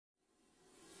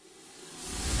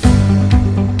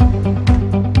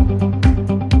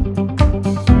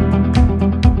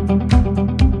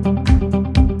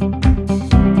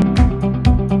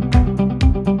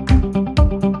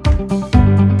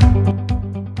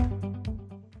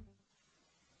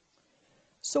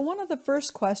So one of the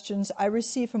first questions I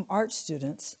receive from art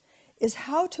students is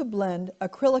how to blend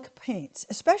acrylic paints,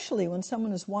 especially when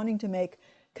someone is wanting to make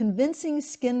convincing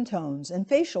skin tones and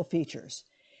facial features.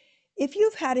 If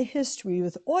you've had a history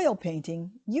with oil painting,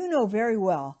 you know very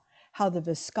well how the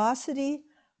viscosity,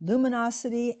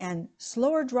 luminosity, and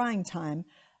slower drying time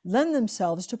lend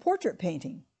themselves to portrait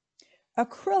painting.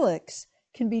 Acrylics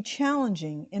can be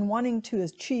challenging in wanting to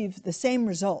achieve the same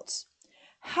results.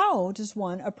 How does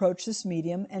one approach this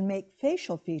medium and make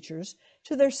facial features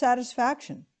to their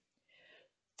satisfaction?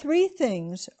 Three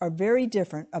things are very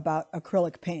different about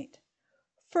acrylic paint.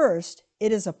 First,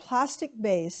 it is a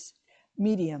plastic-based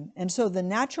medium, and so the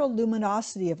natural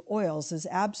luminosity of oils is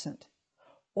absent.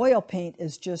 Oil paint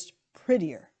is just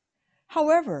prettier.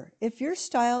 However, if your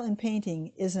style in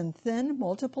painting is in thin,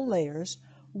 multiple layers,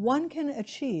 one can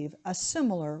achieve a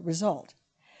similar result.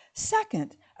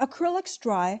 Second, acrylics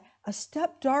dry a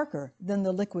step darker than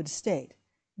the liquid state.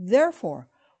 Therefore,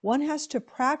 one has to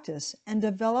practice and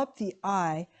develop the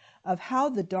eye of how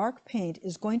the dark paint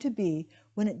is going to be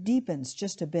when it deepens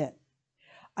just a bit.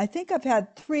 I think I've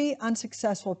had 3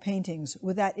 unsuccessful paintings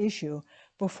with that issue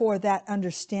before that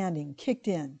understanding kicked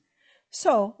in.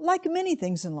 So, like many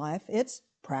things in life, it's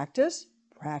practice,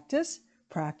 practice,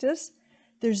 practice.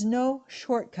 There's no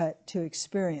shortcut to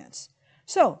experience.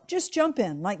 So just jump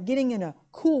in, like getting in a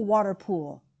cool water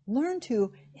pool. Learn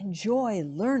to enjoy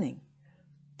learning.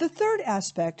 The third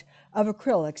aspect of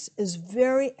acrylics is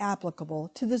very applicable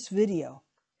to this video.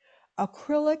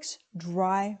 Acrylics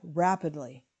dry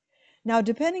rapidly. Now,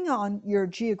 depending on your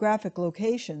geographic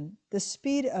location, the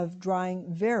speed of drying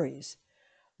varies.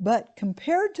 But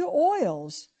compared to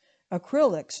oils,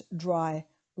 acrylics dry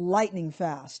lightning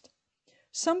fast.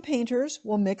 Some painters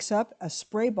will mix up a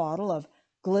spray bottle of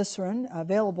glycerin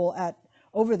available at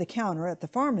over the counter at the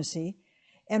pharmacy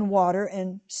and water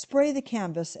and spray the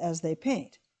canvas as they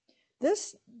paint.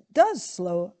 This does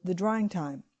slow the drying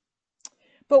time.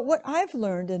 But what I've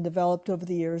learned and developed over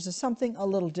the years is something a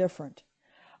little different.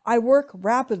 I work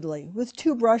rapidly with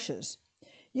 2 brushes.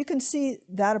 You can see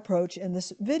that approach in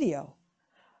this video.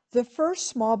 The first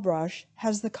small brush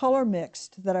has the color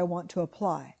mixed that I want to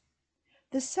apply.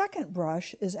 The second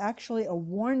brush is actually a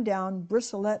worn-down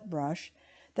bristlette brush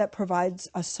that provides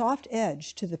a soft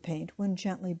edge to the paint when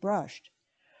gently brushed.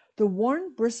 The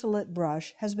worn bristlette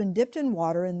brush has been dipped in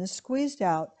water and then squeezed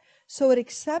out so it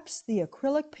accepts the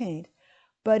acrylic paint,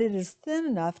 but it is thin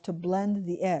enough to blend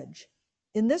the edge.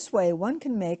 In this way, one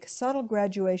can make subtle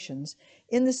graduations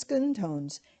in the skin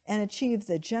tones and achieve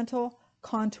the gentle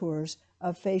contours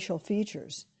of facial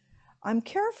features. I'm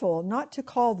careful not to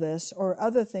call this or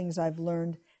other things I've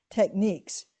learned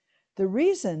techniques. The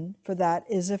reason for that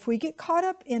is if we get caught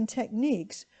up in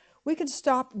techniques, we can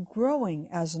stop growing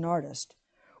as an artist.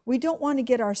 We don't want to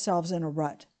get ourselves in a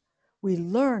rut. We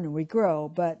learn and we grow,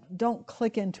 but don't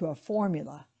click into a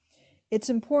formula. It's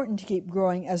important to keep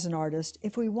growing as an artist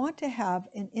if we want to have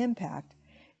an impact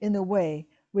in the way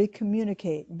we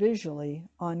communicate visually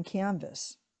on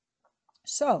canvas.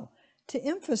 So, to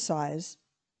emphasize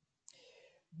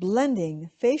blending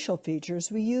facial features,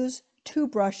 we use 2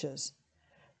 brushes.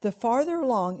 The farther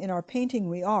along in our painting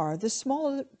we are, the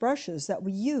smaller brushes that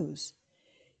we use.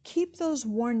 Keep those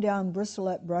worn-down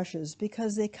bristlette brushes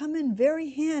because they come in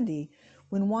very handy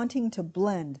when wanting to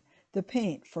blend the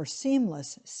paint for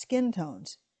seamless skin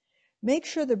tones. Make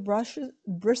sure the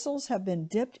bristles have been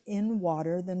dipped in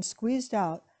water, then squeezed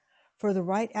out for the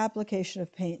right application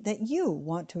of paint that you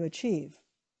want to achieve.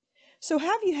 So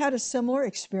have you had a similar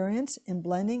experience in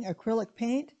blending acrylic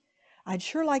paint? I'd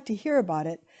sure like to hear about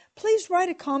it. Please write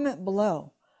a comment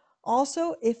below.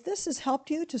 Also, if this has helped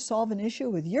you to solve an issue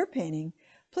with your painting,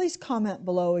 please comment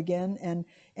below again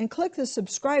and click the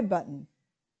subscribe button.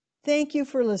 Thank you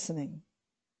for listening.